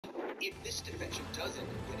If this defection does end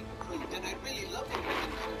up getting approved, then I'd really love to have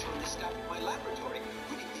them come join the staff in my laboratory,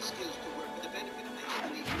 putting these skills to work for the benefit of the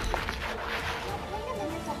human race.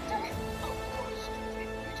 Of course.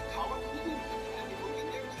 It's powerful. You can have me working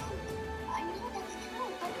there too. I know that's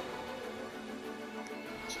true, but...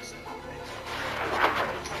 Just not ready.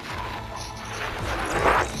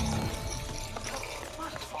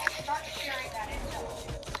 First of all, start sharing that intel.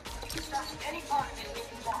 Start any part of it if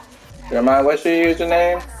you want. Jeremiah, what's your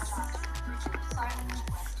username?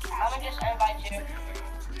 I'm gonna just invite you.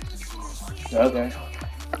 Okay.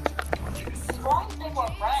 Why do they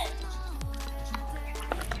want friends?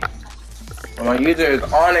 Well, my user is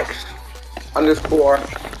Onyx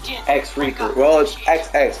 _. X Reaper. Well, it's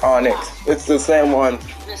XX Onyx. It's the same one.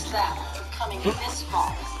 This that coming in this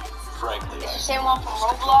far. Frankly, It's the same one from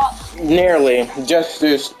Roblox. Nearly. Just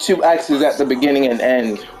there's 2 X's at the beginning and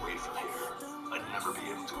end. away from here, I'd never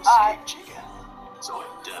be able to Alright. escape again. So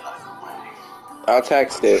I'm dead either way. I'll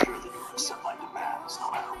text it. Sure that you'll accept my demands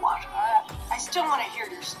no matter what. I still want to hear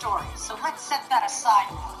your story, so let's set that aside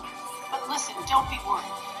now. But listen, don't be worried.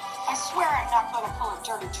 I swear I'm not going to pull a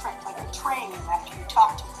dirty trick like betraying you after you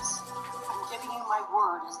talk to us. I'm giving you my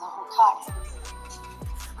word as the Hokage.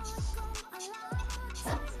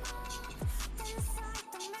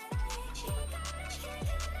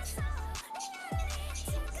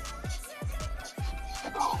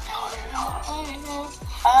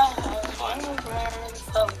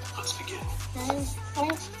 Let's begin.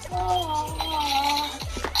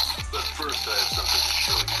 But first, I have something to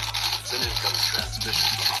show you. It's an incoming transmission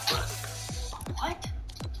from a friend. What?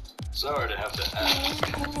 Sorry to have to ask.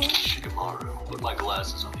 Shikamaru, put my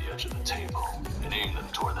glasses on the edge of the table and aim them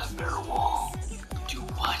toward that bare wall. Do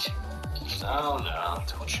what? No,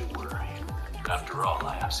 don't you worry. After all,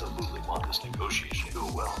 I absolutely want this negotiation to go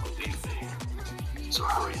well, believe me. So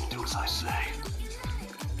hurry and do as I say.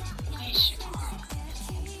 Please, Shikamaru.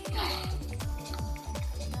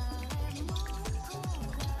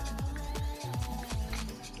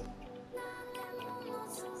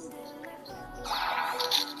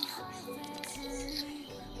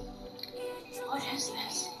 What is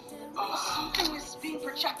this? Something is being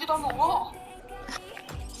projected on the wall.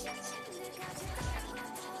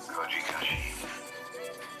 Koji Kashi.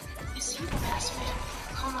 Is he the last man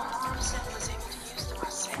Konohara said was able to use the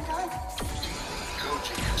Rasengan?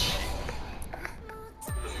 Koji Kashi.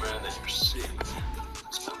 The man that you're seeing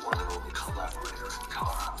has been one and only collaborator in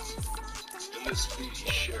Kara. In this feed,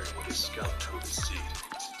 he's sharing what his scout tool has seen,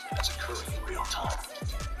 and it's occurring in real time.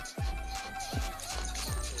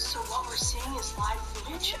 So what we're seeing is live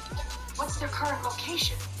footage? What's their current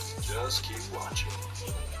location? Just keep watching.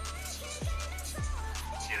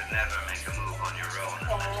 You'll never make a move on your own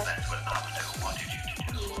unless that's what Amado wanted you to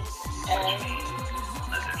do. Which means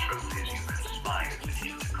that the truth is you conspired with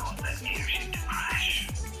him to cause that airship to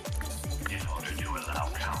crash. In order to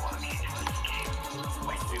allow Kawaki to escape.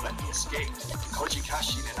 Wait, they let me escape. Koji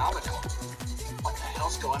Kashi and Amado. What the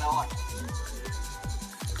hell's going on?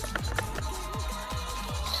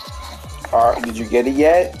 Alright, did you get it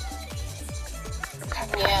yet?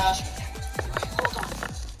 Yeah. Hold on.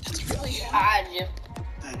 That's really odd.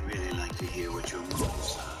 I'd really like to hear what your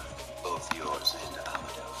moves are, both yours and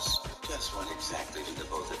Amado's. Just what exactly do the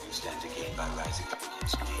both of you stand to gain by rising up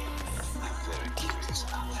against me? I'm very curious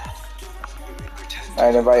about that. You may pretend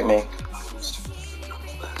Alright, invite me. opposed, but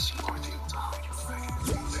nonetheless you are the Otaru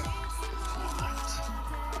Dragon.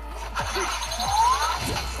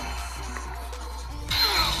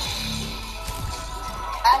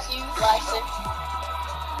 As you like it.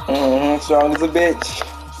 Strong as a bitch.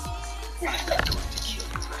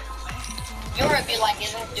 You'll be like,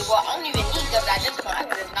 well, I don't even need those at this point. I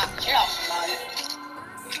could just knock the shit off somebody.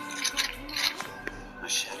 A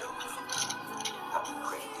shadow clone. How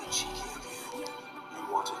great did she give you? You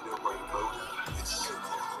want to know my motive? It's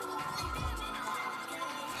simple.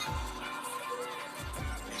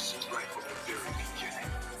 This is right from the very beginning.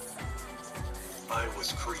 I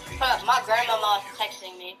was created. My grandmama's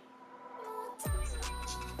texting me.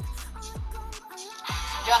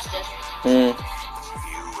 Justice. You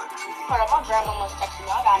Hold on, my grandmama's texting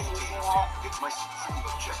me. I gotta do that. It's my supreme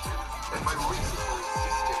objective and my reason for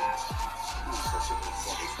existing. You're such a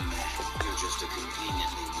pathetic man. You're just a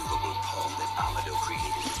conveniently movable pawn that Amado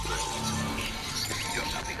created his presence. You're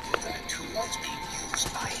nothing more than a tool that's being used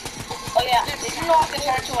by him. Oh yeah, did you know I can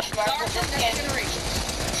turn into a spark with this generation?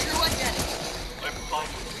 True identity. I'm fine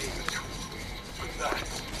with being a tool, but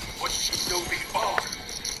that's what shinobi are.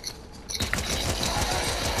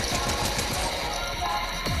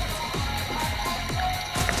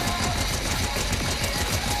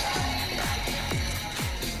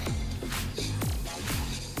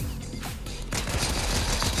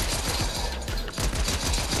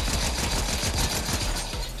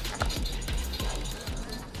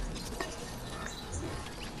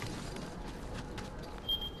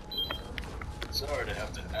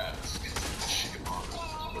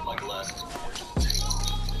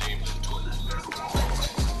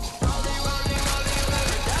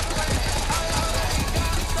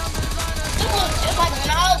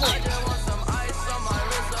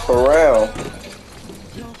 For real.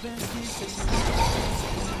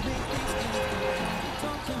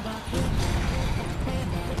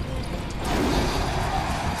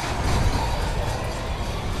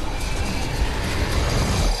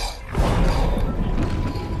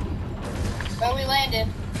 Where we landed.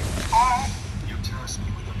 You tasked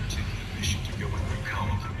me with a particular mission to go and recall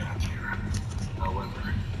the map here.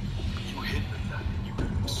 However, you hid the fact that you could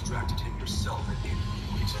have extracted him yourself at any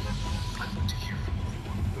point. I'd like to hear from you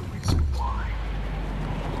the reason why.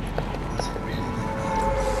 Is it really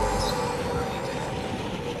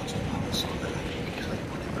so that I can reclaim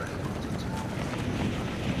whatever I wanted to?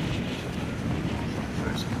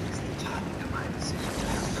 First, it's the timing of my decision to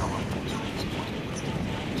have come up with these points.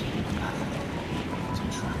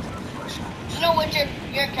 You know what your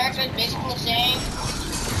character is basically saying?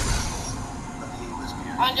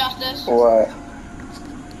 Unjustice? What?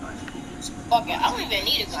 Fuck it, I don't even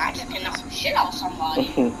need a gun. I just can knock some shit out of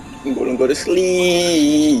somebody. You gonna go to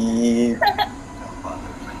sleep.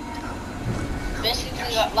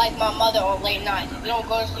 Basically, like my mother on late nights. If you don't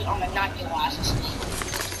go to sleep, I'm gonna knock your ass to sleep.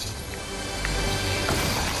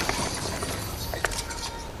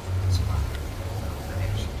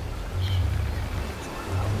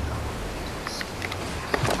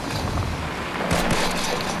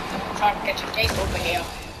 Trying to catch a case over here.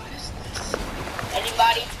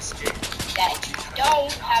 Anybody that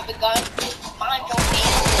don't have a gun, mind your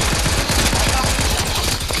business.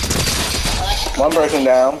 One person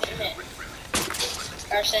down.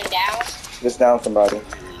 Person down. Just down somebody. You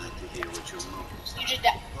just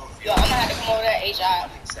down. Yo, I'm gonna have to come over there ASAP.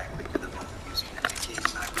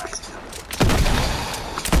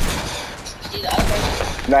 See the other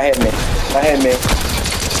person? Not hit me. Not hit me.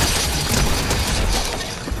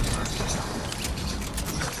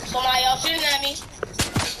 Somebody else shooting at me.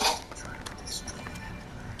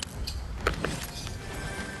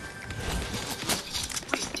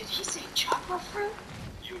 Wait, did he say chocolate fruit?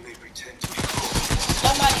 You may pretend to be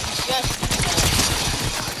Somebody just.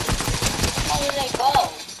 Where did they go?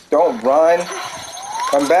 Don't run.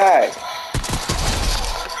 Come back.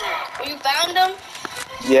 Oh, you found them?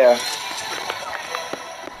 Yeah.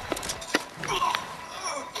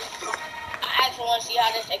 I actually want to see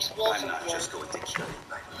how this I'm explosive not works. just going to kill you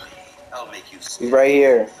right away. I'll make you see He's right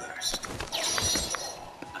here. first.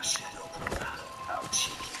 A shadow program. How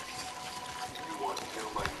cheeky. Do you want to know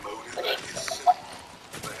my motive? But it- It's simple.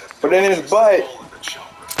 I have Put it in his butt. all in the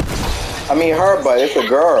chopper. I mean her, but it's a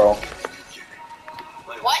girl.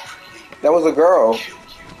 What? That was a girl.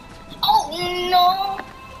 Oh no!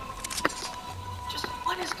 Just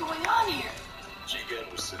what is going on here?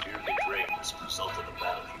 Jigen was severely drained as a result of the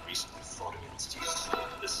battle he recently fought against you.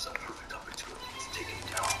 This is a perfect opportunity to take him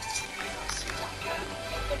down. You may not see him again.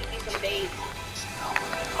 Look at these invade.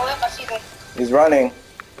 Oh, yep, I see them. He's running.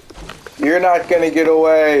 You're not gonna get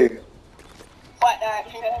away. What?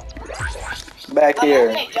 Back I'm here.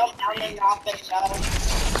 gonna jump down there and knock the shot.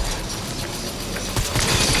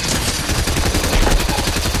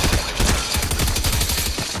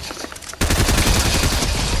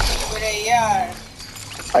 Where they are?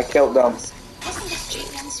 I killed them. Wasn't this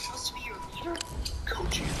Jigen supposed to be your leader?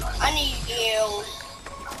 Koji and I I need heals.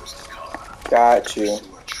 was the car. Got you. To a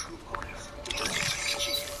true motive.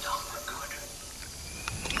 Jigen down for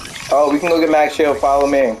good. Oh, we can go get Max Shield. Follow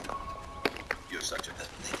me. You're such a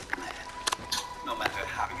pathetic man. No matter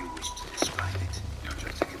how you wish to describe it, you're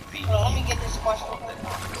just a convenient Hold on, let me get this question. that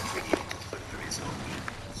Amado created to further his own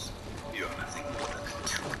ends. You're nothing more than a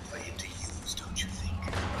tool for him to use, don't you think?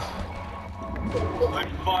 I'm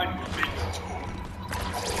fine with being a tool.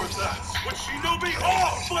 For that, what Shinobi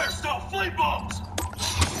are! Flare stop flame bombs!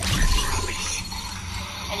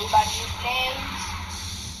 Anybody understands?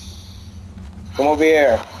 Come over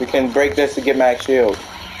here. We can break this to get Max Shield.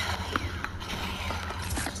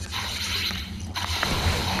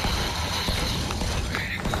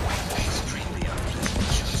 Extremely unpleasant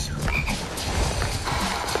choice.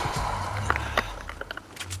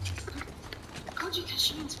 Koji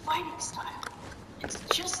Kashin's fighting style. It's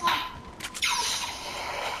just like...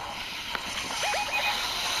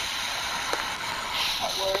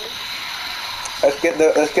 What word?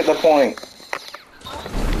 Let's get the point.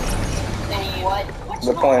 Then what? What's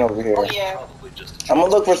The wrong? point over here. Oh yeah. Probably just I'm gonna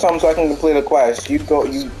look for something so I can complete a quest. You go.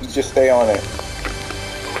 You just stay on it.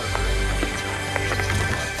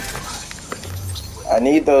 I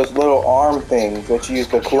need those little arm things that you use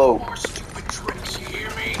to cloak. stupid tricks, you hear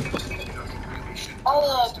me?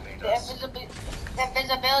 Oh, the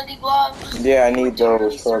invisibility gloves. Yeah, I need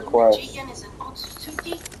those for a quest. Jigen is an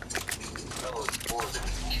Otsutsuki? Well, it's more than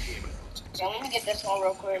he came out. Yeah, let me get this one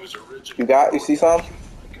real He quick. was originally You see some?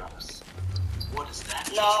 my goddess. What is that?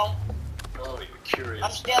 No, Oh, you're curious.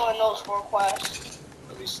 I'm stealing those 4 quests.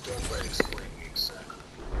 Let me start by explaining exactly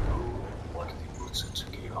what the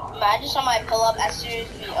Otsutsuki are. Imagine somebody pull up as soon as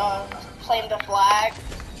we claim the flag.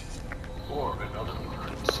 Or in other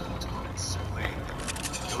words, to put it simply,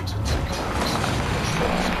 the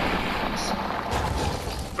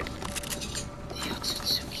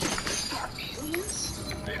Otsutsuki are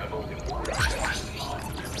aliens? They have only one objective in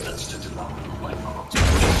mind, and that's to develop the life of the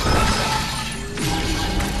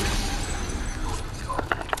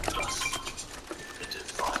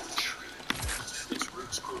divine tree. Its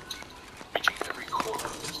roots grow deeply, reaching every corner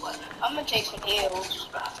of the planet. I'm gonna take some heals.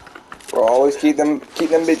 Bro, always keep them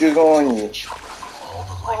bitches on you.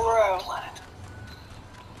 For real.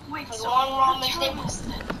 Wait, Cause so one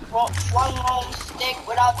wrong stick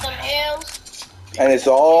without them heals. And it's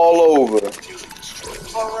all over.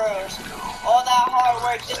 For real. All that hard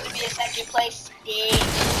work just to be in second place.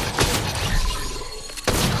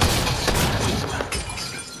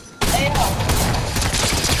 Damn.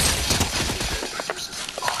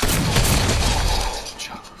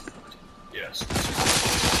 Yes.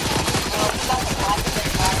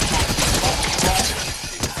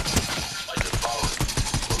 By devouring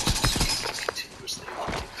continuously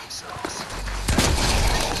update themselves.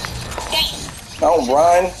 Don't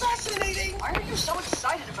run. fascinating. Why are you so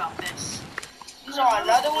excited about this? You saw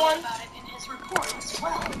another one? About it in his report as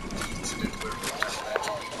well.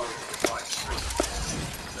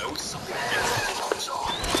 There was something different on its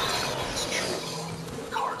own. It's true.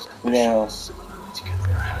 Cars and Yeah. machines similarly to get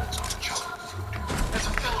their hands on chocolate food. As a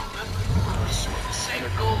fellow member, you pursue the same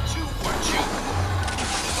goal too, weren't you?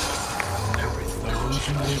 Everything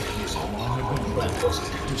Koji is all on but those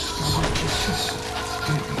everything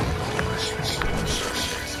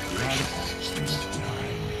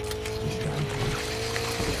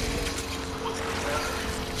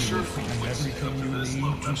you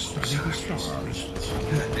need to study the stars.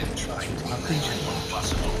 I've been trying to imagine one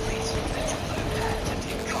possible reason that you would have had to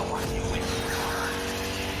take Kawani with you.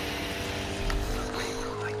 Away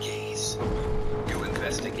from my gaze, you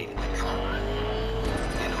investigated the crime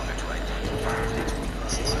in order to identify its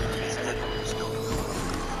weaknesses that others don't know.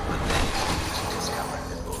 But then you discovered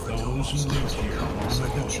that Those who live here long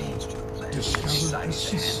ago discovered the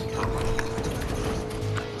secret.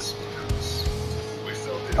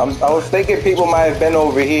 I was thinking people might have been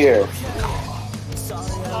over here.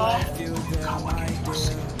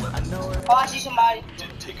 Oh, I see somebody.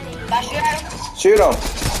 Can I shoot at him? Shoot him.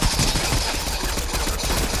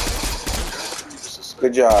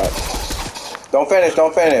 Good job. Don't finish.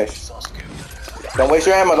 Don't finish. Don't waste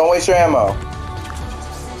your ammo. Don't waste your ammo. No,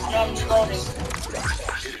 I'm just loading.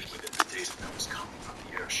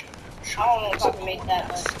 I don't know if I can make that,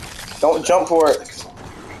 but Don't jump for it.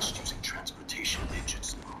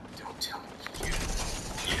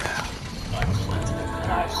 I'm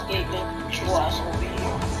not escaping. Who else will be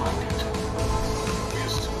here?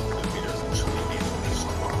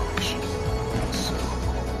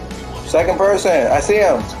 Second person. I see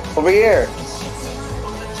him. Over here.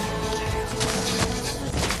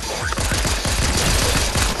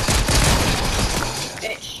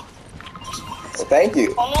 Bitch. Well, thank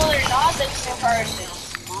you. Oh no, they're not the same person.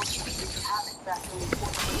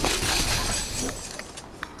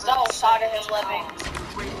 That was side of him living.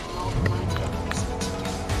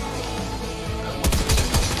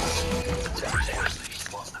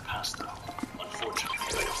 Unfortunately,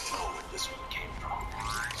 I don't know where this one came from.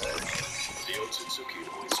 The Otsutsuki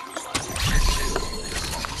always realize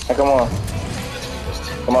Hey, come on.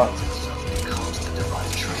 Come on.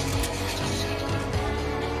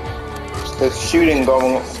 There's shooting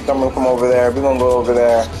coming from over there. We're gonna go over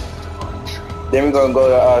there. Then we're gonna go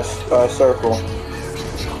to circle.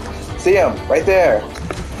 See him right there.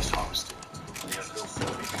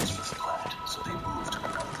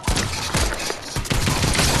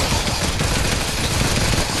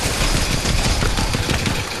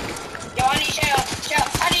 Yo, I need shield.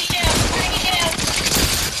 I need shield.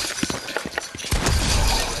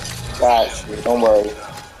 Got you. Don't worry.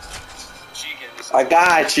 I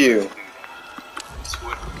got you.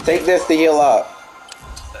 Take this to heal up.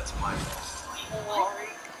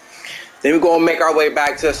 Then we're gonna make our way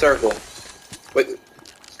back to the circle. Wait.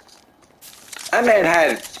 That man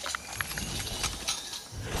had.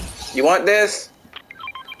 You want this?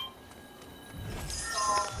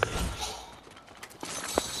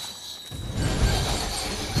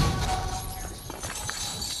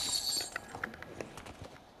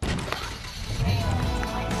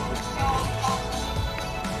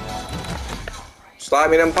 Slide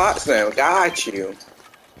me them pots now. Got you.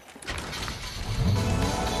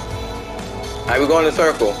 Alright, we're going to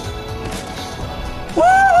circle.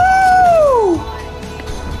 Woohoo!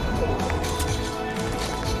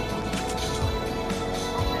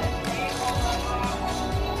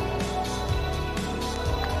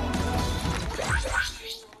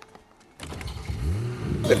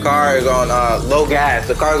 The car is on low gas.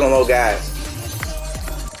 The car's on low gas.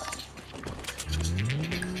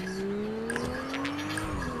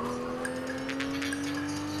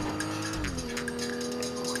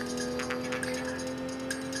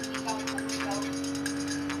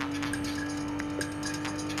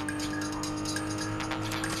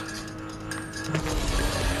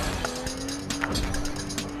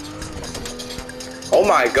 Oh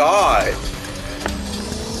my God.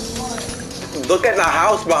 Look at the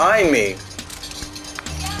house behind me.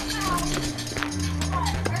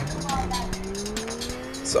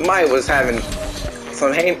 Somebody was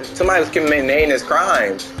committing heinous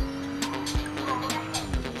crimes.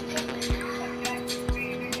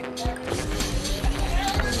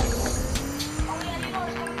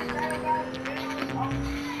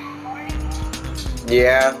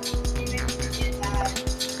 Yeah.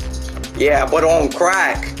 Yeah, but on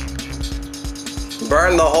crack.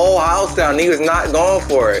 Burned the whole house down. He was not going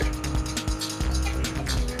for it.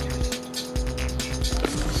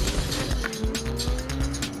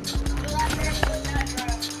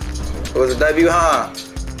 It was a W, huh?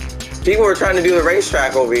 People were trying to do the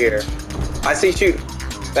racetrack over here. I see you.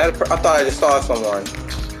 I thought I just saw someone.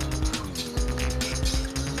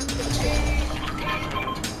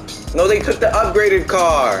 No, they took the upgraded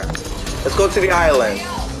car. Let's go to the island.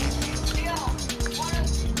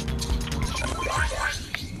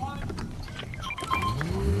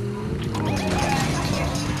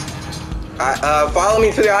 Follow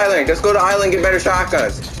me to the island. Let's go to the island and get better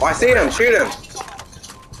shotguns. Oh, I see him. Shoot him.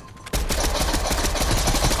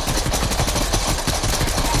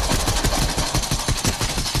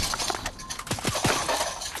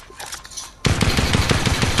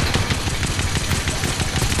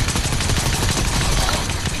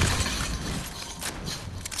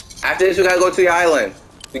 After this, we gotta go to the island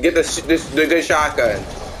to get the good shotgun.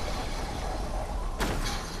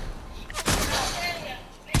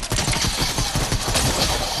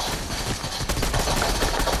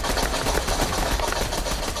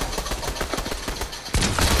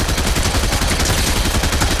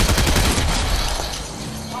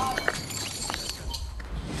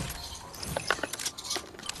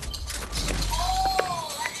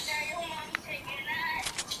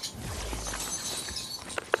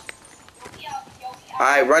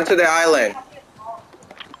 Alright, run to the island.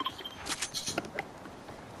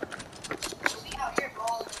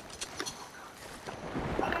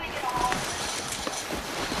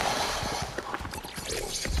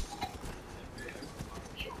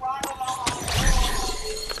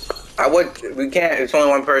 We can't, it's only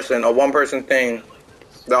one person, a one person thing.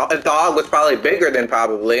 The dog was probably bigger than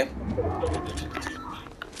probably.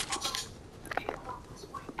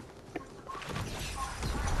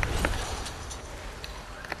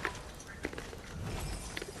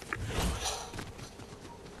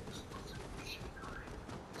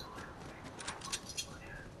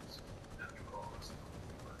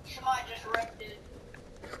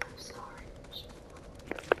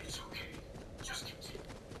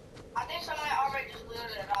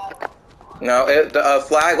 No, the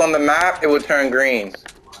flag on the map, it would turn green.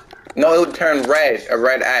 No, it would turn red, a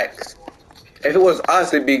red X. If it was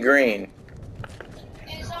us, it'd be green.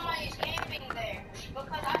 And somebody's camping there,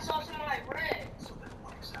 because I saw somebody red.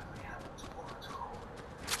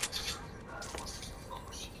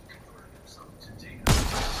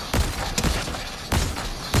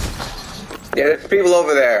 Yeah, there's people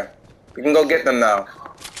over there. We can go get them now.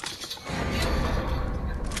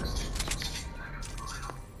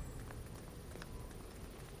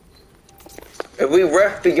 If we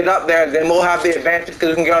rift to get up there, then we'll have the advantage because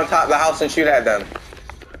we can get on top of the house and shoot at them.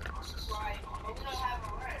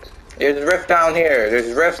 There's a rift down here.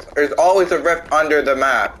 There's always a rift under the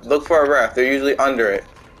map. Look for a rift. They're usually under it.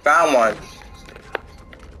 Found one.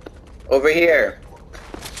 Over here.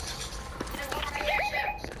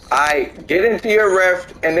 Get into your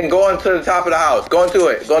rift and then go into the top of the house. Go into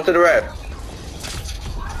it. Go into the rift.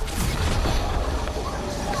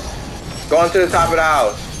 Go into the top of the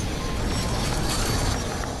house.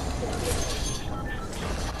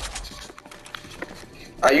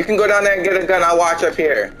 You can go down there and get a gun. I'll watch up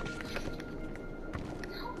here.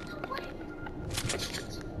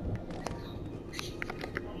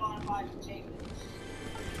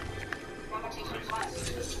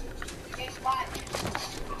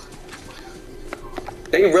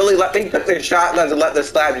 They took their shotguns and let them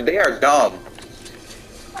stab you. They are dumb.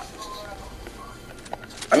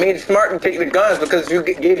 I mean, it's smart to take the guns because you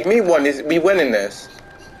gave me one. We winning this.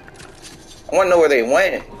 I want to know where they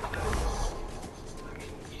went.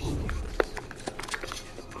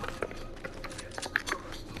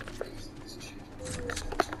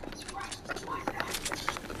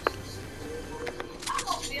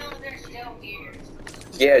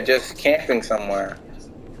 Yeah, just camping somewhere.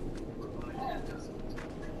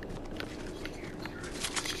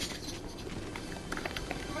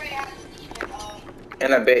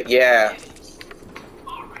 In a bit, yeah.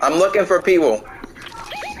 I'm looking for people.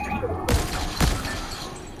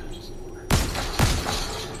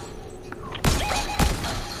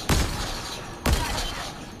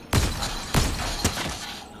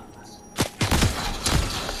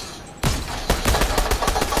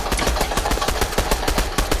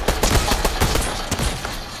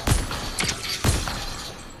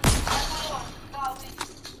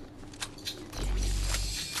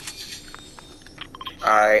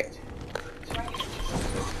 Alright.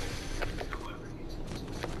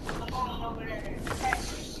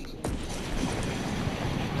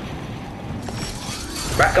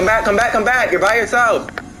 Come back. You're by yourself.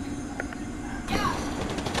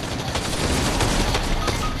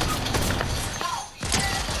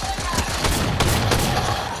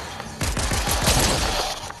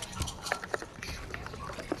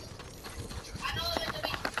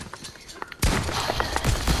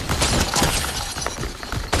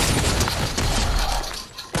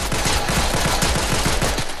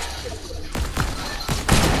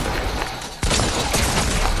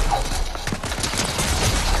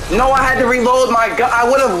 No, I had to reload my gun. I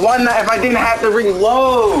would have won that if I didn't have to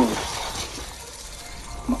reload.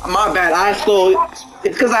 My bad. I stole.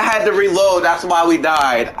 It's because I had to reload. That's why we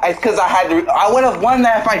died. It's because I had to. I would have won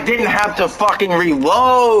that if I didn't have to fucking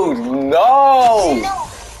reload. No.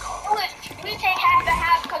 We take half and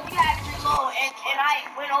half because you had to reload, and I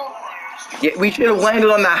went over there. Yeah, we should have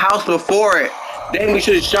landed on the house before it. Then we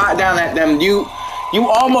should have shot down at them. You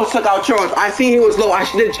almost took out yours. I see he was low. I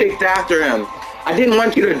should have chased after him. I didn't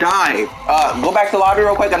want you to die. Go back to the lobby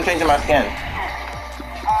real quick. I'm changing my skin.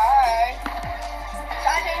 Alright. Should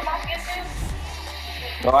I change my skin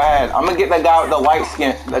too? Go ahead. I'm gonna get the guy with the light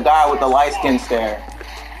skin. The guy with the light skin stare.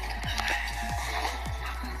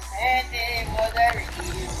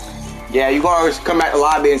 Yeah, you gonna come back to the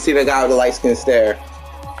lobby and see the guy with the light skin stare.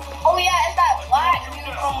 Oh yeah, it's that black dude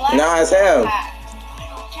from last. Nah, it's him.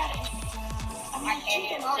 I can't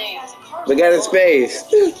even see. Look at his face.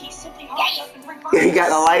 He got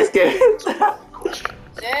the light skin.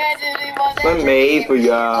 I'm made for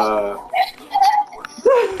y'all.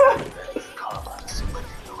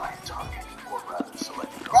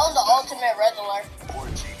 Bro's the ultimate Rizzler.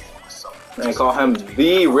 They call him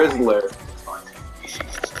the Rizzler.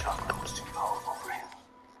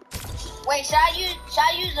 Wait, should I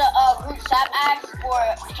use a group sap axe or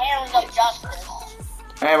Hammers of Justice?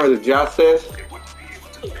 Hammers of Justice?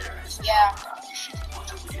 Yeah.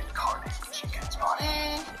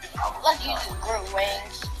 Let's use the group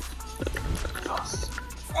wings.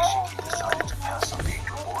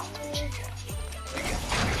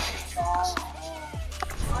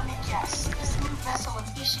 Let me guess. This new vessel of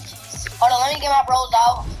Ishiki's. Hold on, let me get my bros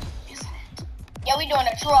out. Yeah, we doing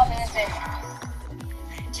a true offensive.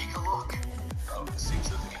 Take a look. Seems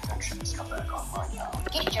that the infection's come back online now.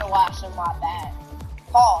 Get your wax in my bag.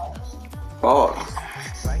 Pause. Oh.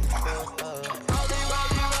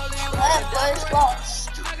 Let's go.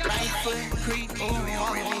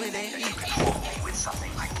 With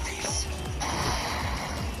something like this.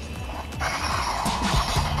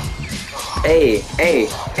 Hey.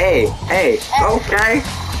 Okay.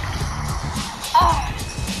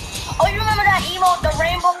 Oh, you remember that emote, the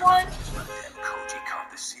rainbow one? Koji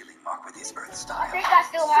carved the ceiling mark with his earth I style. think I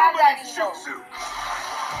still have that emote.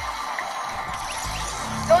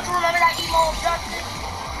 Don't you remember that emote, Justin?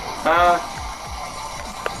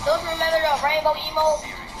 Don't you remember the rainbow emote?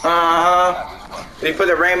 Did you put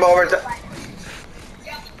the rainbow over top?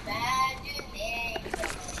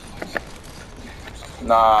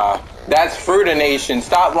 Nah, that's Fruita Nation.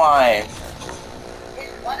 Stop lying.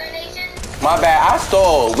 My bad. I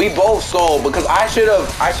stole. We both stole because I should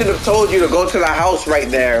have told you to go to the house right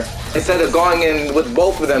there instead of going in with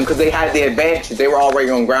both of them because they had the advantage. They were already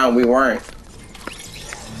on ground. We weren't.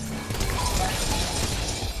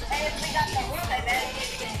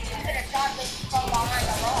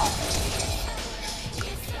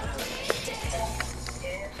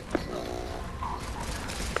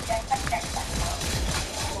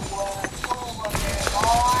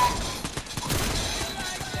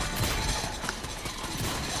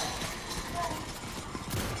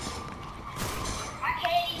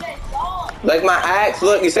 Like my axe,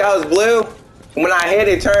 look, you see how it's blue? When I hit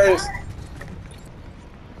it turns.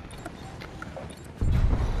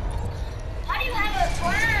 How do you have a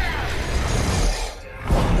crown?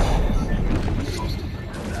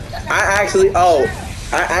 I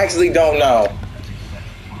actually don't know.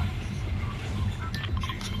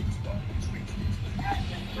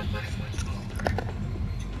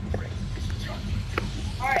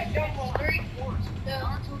 Alright, go for 3, 2,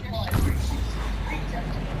 1.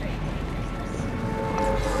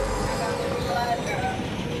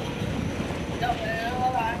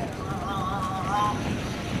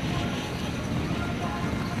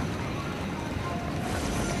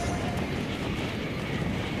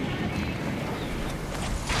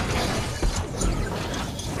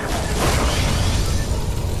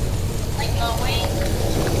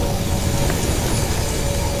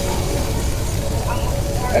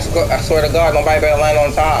 I swear to God, nobody better land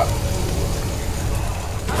on top.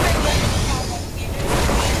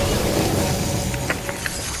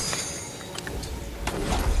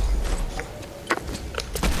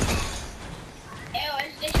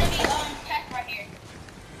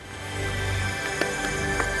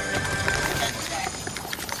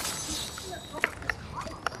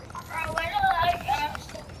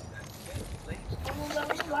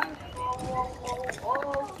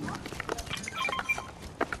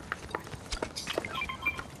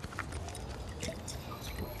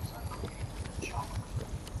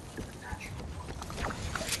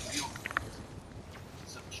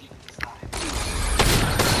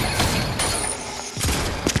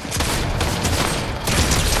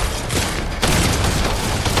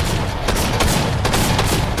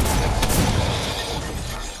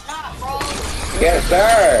 Yes,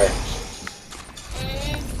 sir.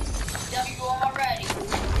 W already.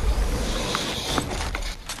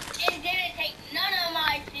 It didn't take none of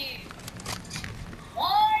my shoes.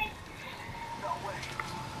 What?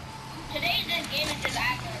 Today's this game is just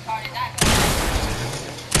acting retarded.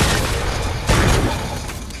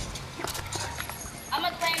 I'm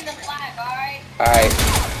gonna claim the flag, alright? Alright.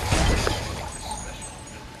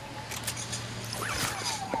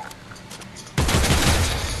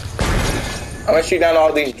 I'm gonna shoot down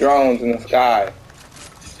all these drones in the sky.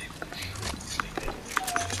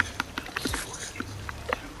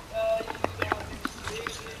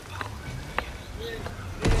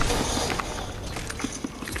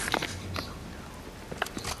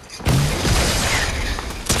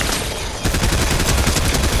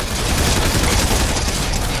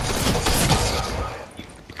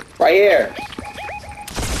 Right here.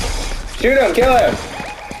 Shoot him, kill him.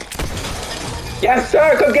 Yes,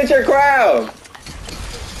 sir, come get your crown.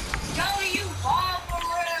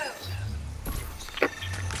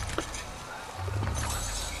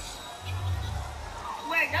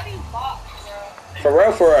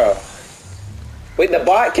 For real. Wait, the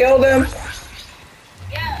bot killed him?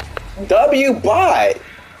 Yeah. W bot. And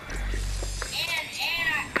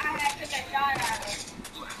I took a shot at him.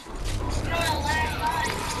 You know the last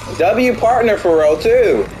time? W partner for real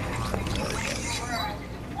too.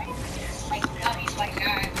 Like W's like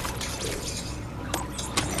that.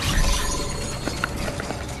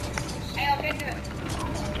 Hey, I'll get to it.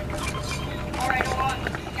 Alright, hold on.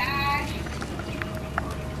 Dash.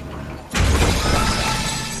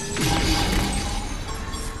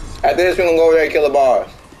 After this, we're gonna go over there and kill the boss.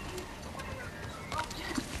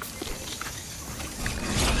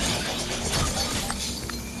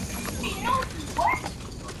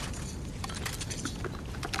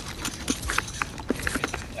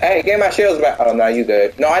 Hey, get my shields back. Oh, no, you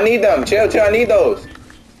good. No, I need them. Chill, I need those.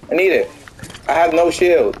 I need it. I have no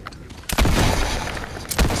shield.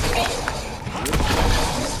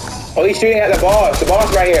 Oh, he's shooting at the boss. The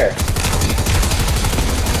boss right here.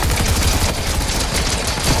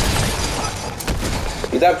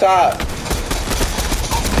 He's up top.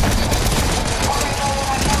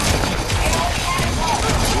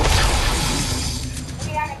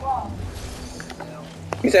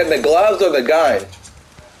 You said the gloves or the gun?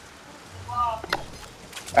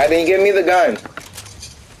 Alright, then you give me the gun.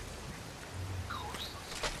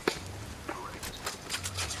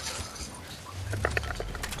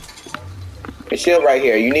 The shield right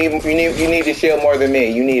here. You need the shield more than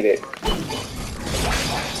me. You need it.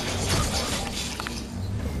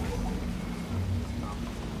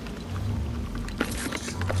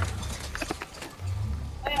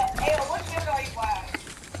 Hey, what shield are you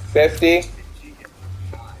wearing? 50.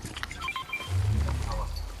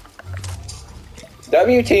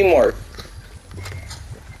 W teamwork.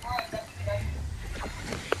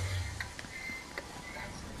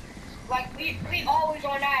 Like we always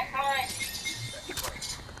on that time.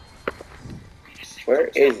 Where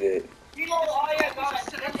is it? You know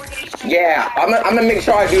Yeah, I'm gonna make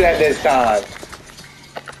sure I do that this time.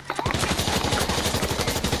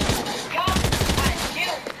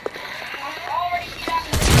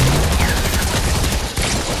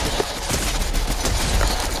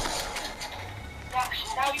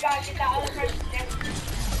 Now we gotta get that other person.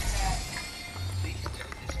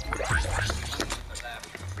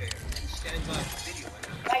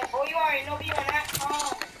 Like, boy, you already know me on that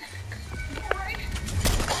phone.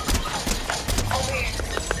 Over here.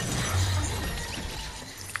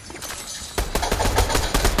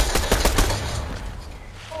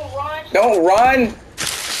 Oh, run. Don't run. No,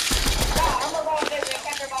 I'm gonna go and visit and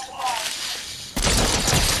catch her about tomorrow.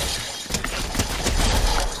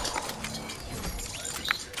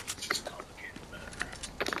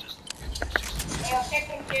 Hey, I'll take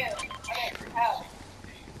them too. Okay, help.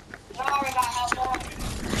 No, I got help on.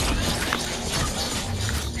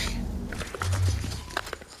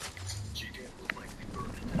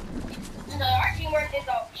 No, our teamwork is a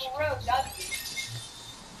real W.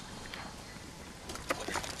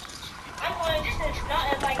 I'm going, this is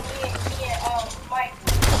not like me and Mike.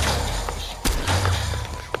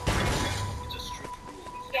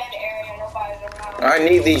 Get in the area, nobody's around. I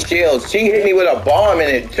need these shields. She hit me with a bomb and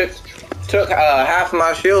it took half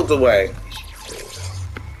my shields away.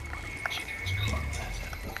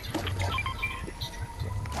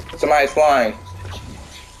 Somebody's flying.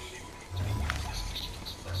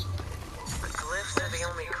 The glyphs are the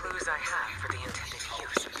only clues I have for the intended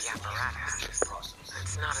use of the apparatus.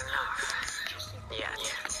 It's not enough. Yet.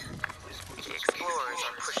 The explorers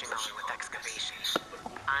are pushing on with excavation.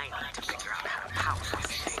 I need to figure out how to power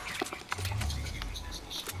this thing.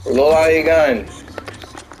 Reload all your guns.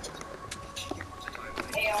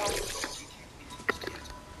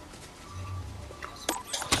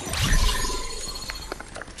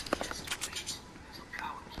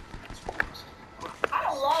 I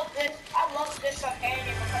love this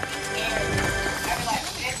companion because he's scared. I was like,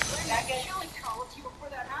 this, that gets really cold before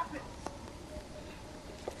that happened.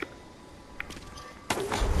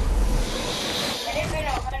 And it's been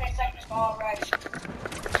 100 seconds already.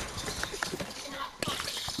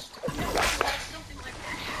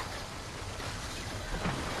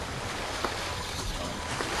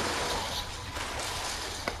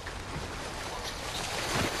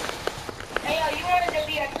 Hey, you wanted to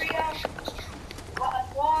be a trio? What, a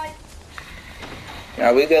squad?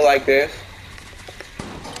 Now we good like this.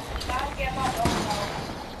 I'll get my own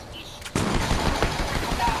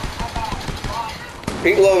though.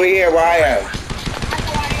 People over here where I am. That's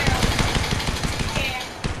why I am.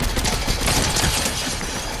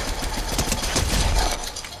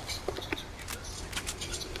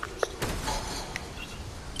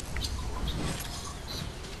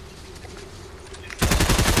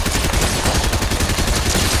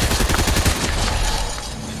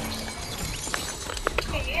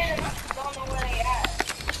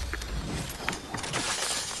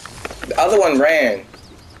 The other one ran.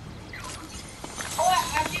 Oh,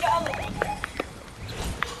 I see the other one.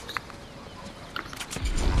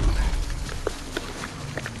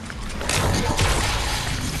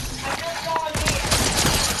 I just saw him here.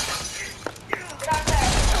 Get out there.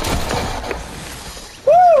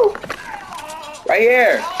 Woo! Right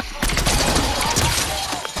here.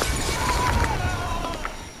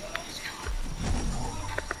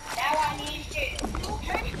 Now I need shit.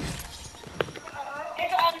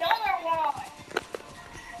 There's another one.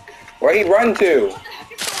 Where'd he run to?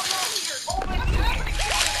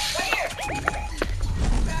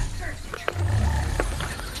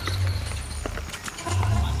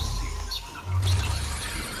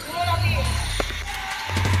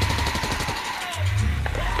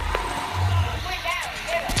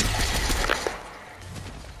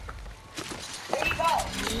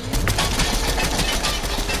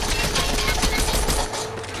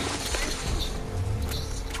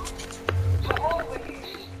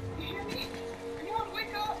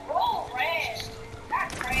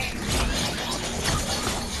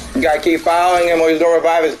 You gotta keep following him or he's gonna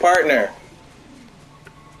revive his partner.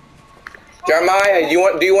 Jeremiah, do you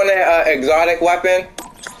want an exotic weapon?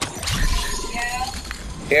 Yeah.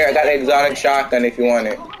 Here, I got an exotic shotgun if you want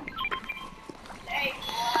it.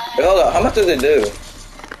 But hold up, how much does it do?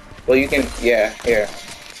 Well, you can, yeah, here.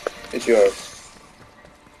 It's yours.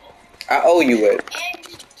 I owe you it. And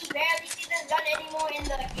you barely see the gun anymore in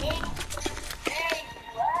the game. Hey,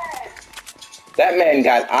 what? That man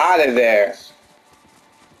got out of there.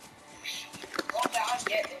 Okay, I'm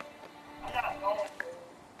getting it. I'm not going to.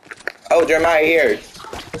 Oh, Jeremiah, here.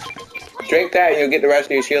 Drink that and you'll get the rest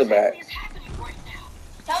of your shield back.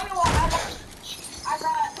 Tell me what I got. I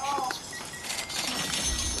forgot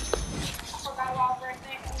what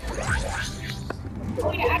I was saying.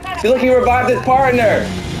 See, look, he revived his partner.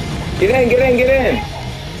 Get in, get in, get in.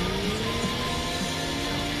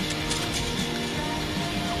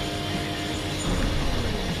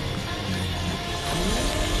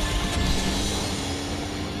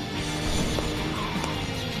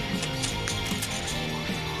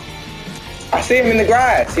 I see him in the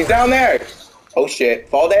grass. He's down there. Oh shit.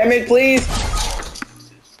 Fall damage, please.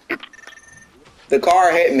 The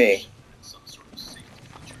car hit me.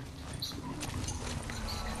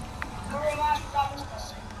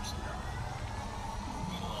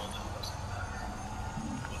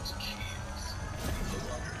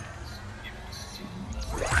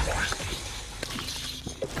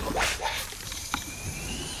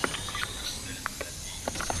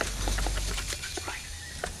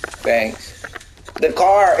 Thanks. The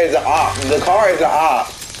car is an op. The car is an op.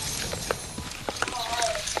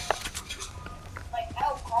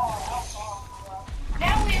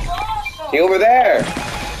 He over there.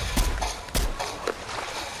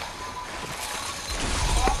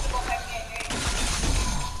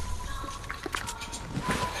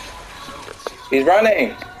 He's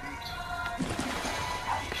running.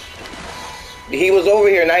 He was over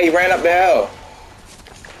here. Now he ran up the hill.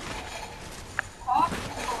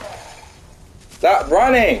 Stop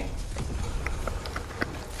running!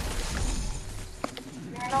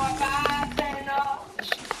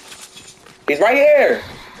 He's right here!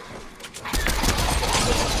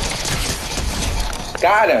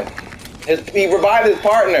 Got him! He revived his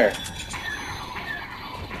partner!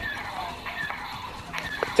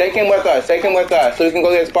 Take him with us, so we can go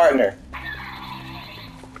get his partner.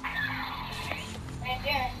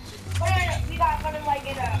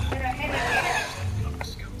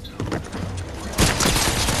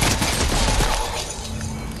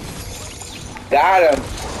 Got him.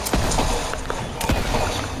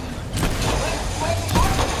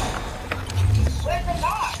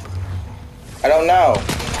 I don't know.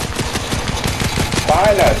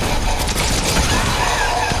 Find us.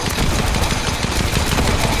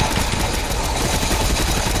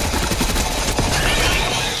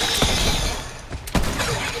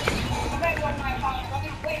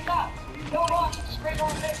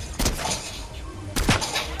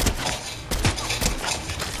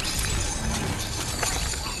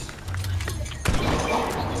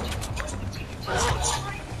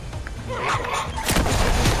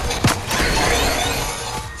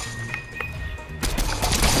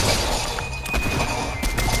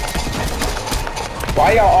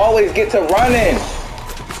 Why y'all always get to running?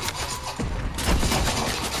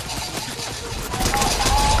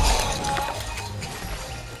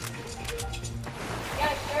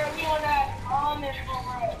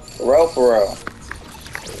 For real.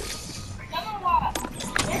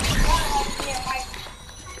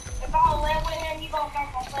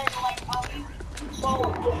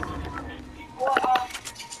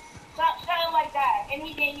 And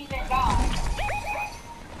he didn't even die.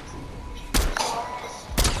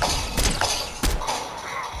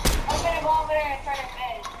 I'm gonna go over there and try to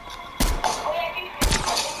finish. Oh yeah,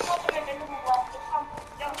 there's something invisible left.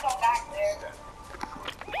 Don't go back there.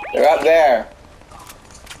 They're up there.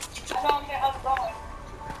 I know I'm going.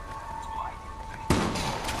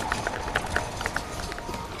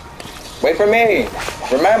 Wait for me.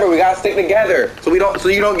 Remember, we gotta stick together so you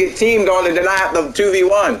don't get teamed on and then I have the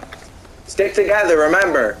 2v1. Stick together,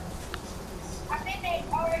 remember. I think they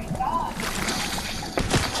already got.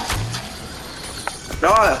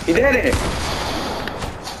 No, he didn't.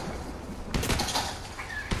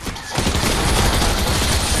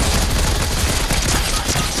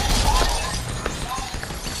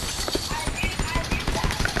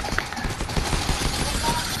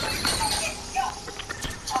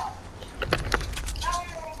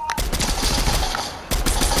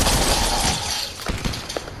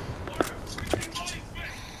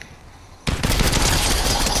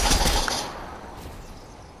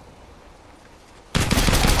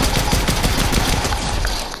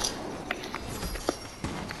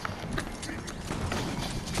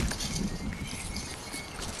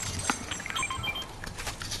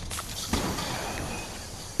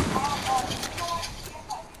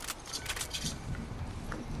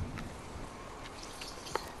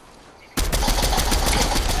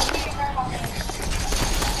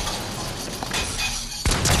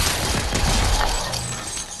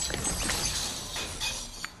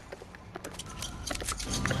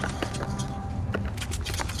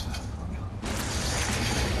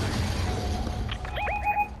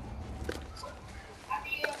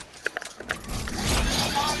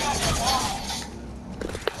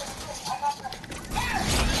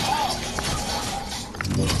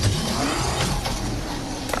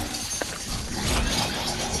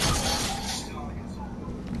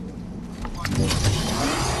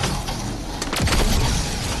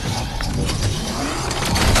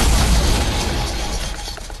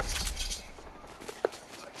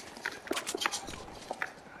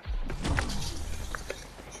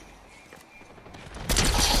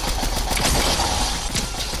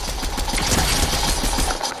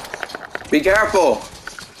 Be careful.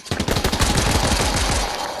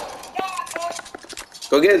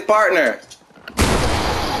 Go get his partner.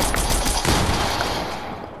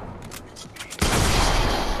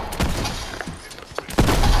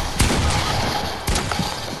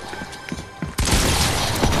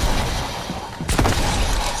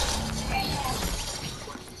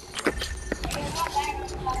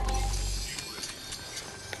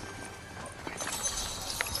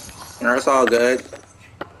 That's all good.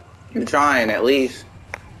 You're trying, at least.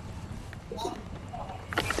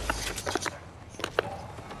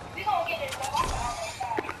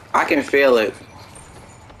 I can feel it.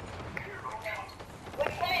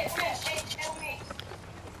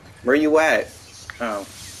 Where you at? Oh.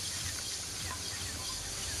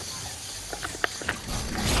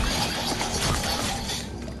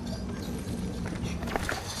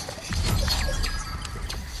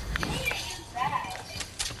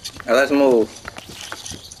 Now let's move.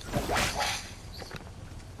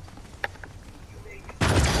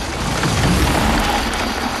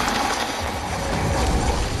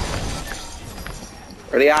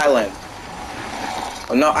 Or the island.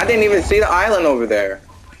 Oh no, I didn't even see the island over there.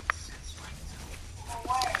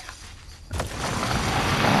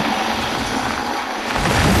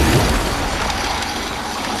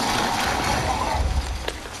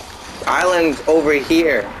 The island's over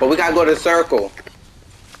here, but we gotta go to the circle.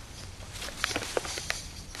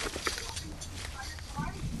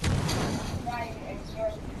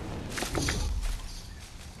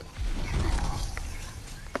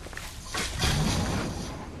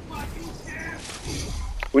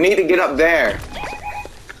 We need to get up there.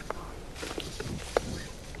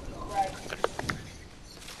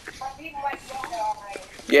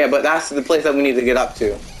 Yeah, but that's the place that we need to get up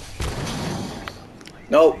to.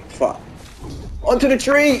 Nope, fuck. Onto the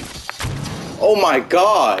tree! Oh my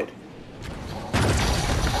god!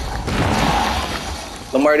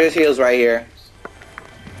 Lamar, there's heals right here.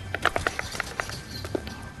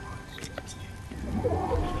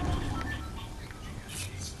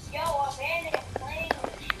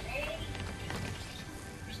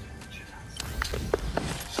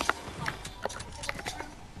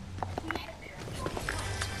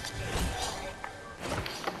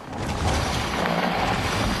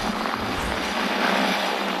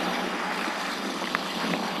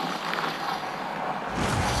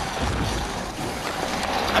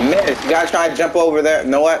 I missed. You gotta try to jump over there. You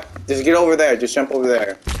know what? Just get over there. Just jump over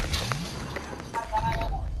there.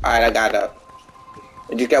 Alright, I got up.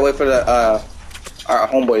 You just gotta wait for the our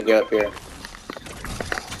homeboy to get up here.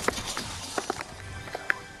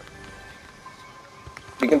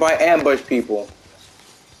 You can probably ambush people.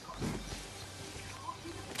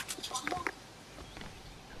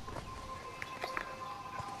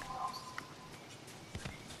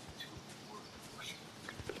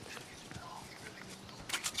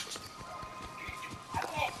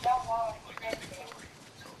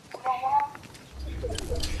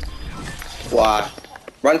 Why?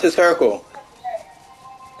 Run to circle.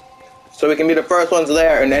 So we can be the first ones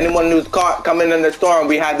there, and anyone who's caught coming in the storm,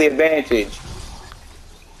 we have the advantage.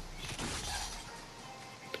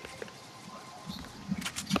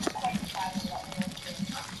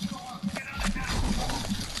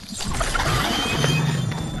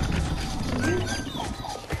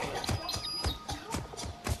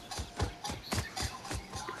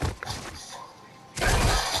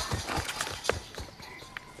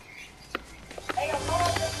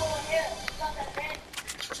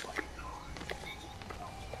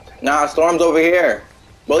 Nah, storm's over here.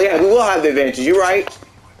 Well, yeah, we will have the advantage. You're right.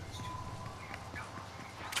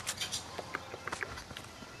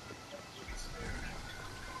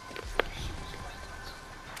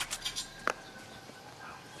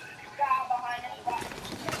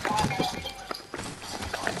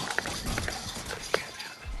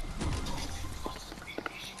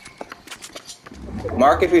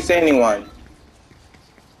 Mark if you see anyone.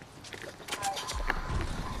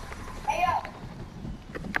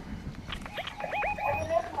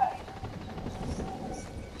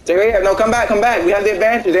 Stay here. No, come back, come back. We have the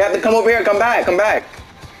advantage. They have to come over here. Come back, come back.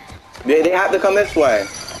 They have to come this way.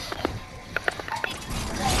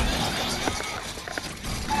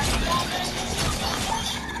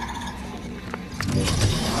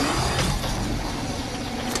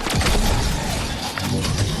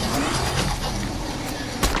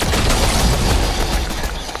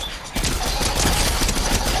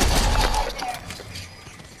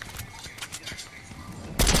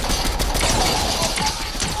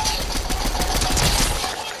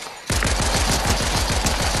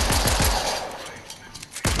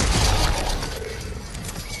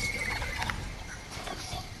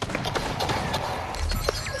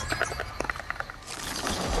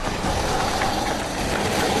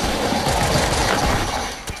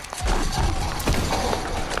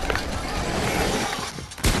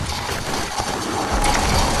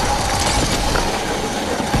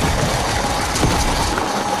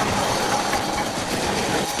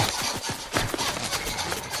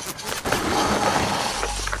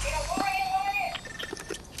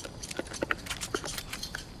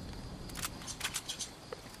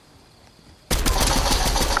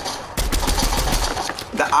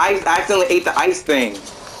 ice. I accidentally ate the ice thing.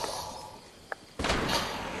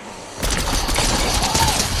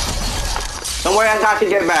 Don't worry, I got to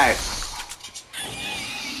get back.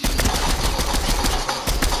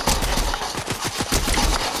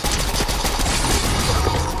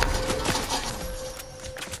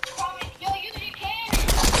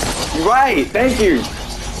 Right, thank you.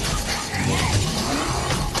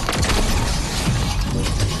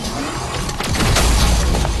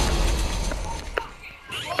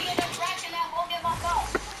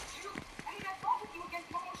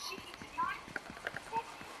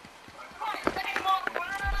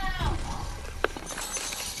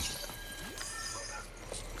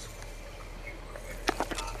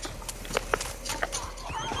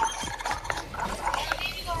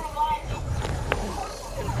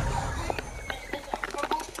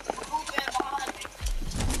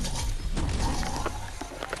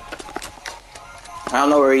 I don't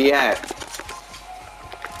know where he at.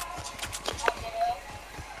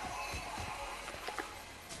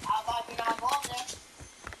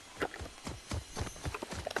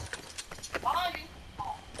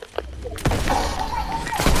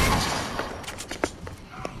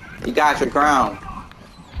 You got your crown.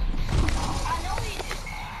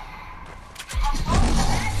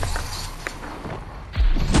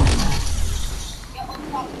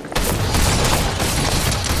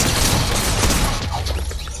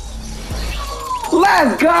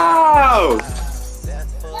 Let's go!